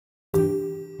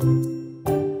We're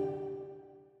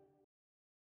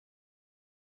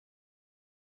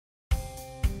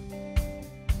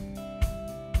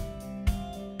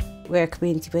a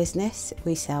community business,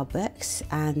 we sell books,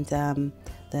 and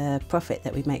the profit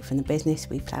that we make from the business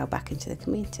we plough back into the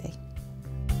community.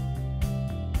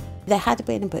 There had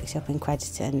been a bookshop in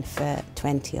Crediton for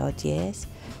 20 odd years,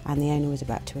 and the owner was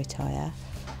about to retire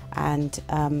and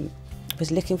was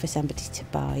looking for somebody to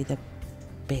buy the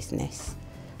business,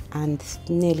 and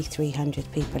nearly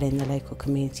 300 people in the local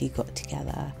community got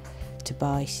together to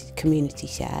buy community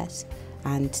shares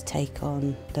and take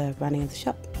on the running of the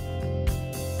shop.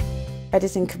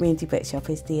 Crediton Community Bookshop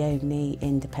is the only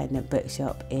independent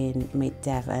bookshop in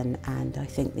mid-Devon and I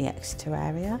think the Exeter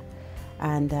area.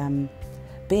 And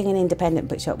being an independent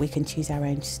bookshop, we can choose our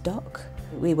own stock.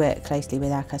 We work closely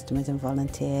with our customers and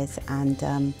volunteers,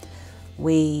 and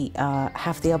we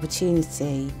have the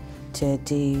opportunity to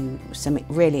do some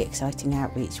really exciting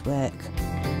outreach work.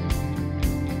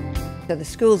 So the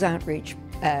school's outreach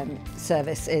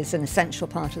service is an essential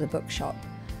part of the bookshop.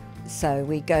 So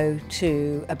we go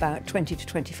to about 20 to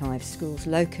 25 schools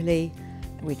locally.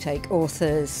 We take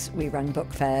authors, we run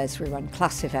book fairs, we run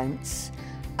class events,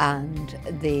 and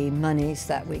the monies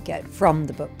that we get from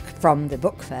the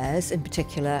book fairs in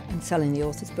particular and selling the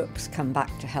authors' books come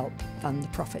back to help fund the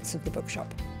profits of the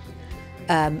bookshop.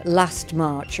 Last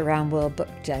March, around World Book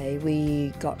Day,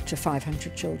 we got to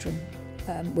 500 children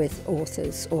with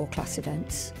authors or class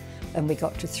events, and we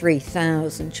got to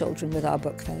 3,000 children with our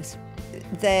book fairs.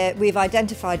 We've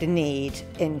identified a need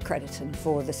in Crediton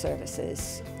for the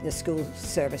services, the school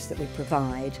service that we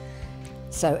provide.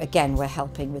 So again, we're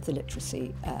helping with the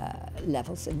literacy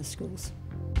levels in the schools.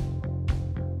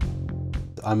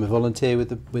 I'm a volunteer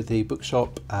with the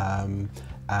bookshop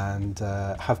and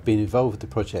have been involved with the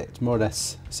project more or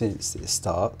less since its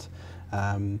start.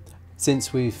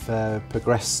 Since we've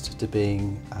progressed to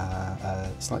being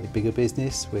a slightly bigger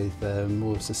business with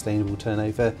more sustainable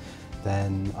turnover,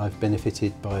 then I've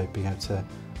benefited by being able to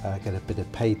get a bit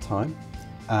of paid time.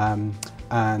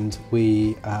 And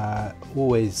we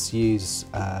always use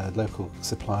local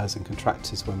suppliers and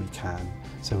contractors when we can,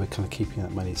 so we're kind of keeping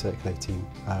that money circulating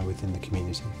within the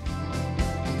community.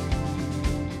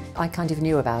 I kind of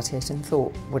knew about it and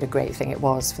thought what a great thing it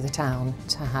was for the town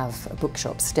to have a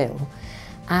bookshop still,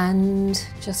 and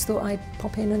just thought I'd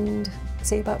pop in and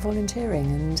see about volunteering.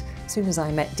 And as soon as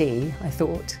I met Dee, I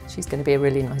thought she's going to be a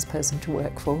really nice person to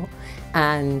work for,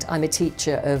 and I'm a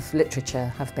teacher of literature,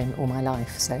 have been all my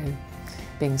life, so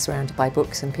being surrounded by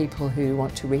books and people who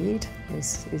want to read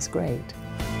is great.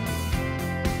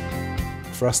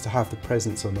 For us to have the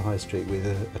presence on the high street with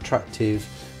an attractive,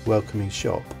 welcoming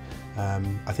shop,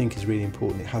 I think is really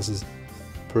important. It has a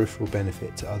peripheral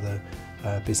benefit to other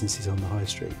businesses on the high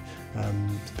street,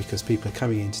 because people are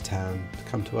coming into town to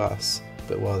come to us,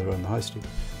 but while they're on the high street,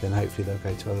 then hopefully they'll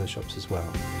go to other shops as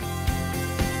well.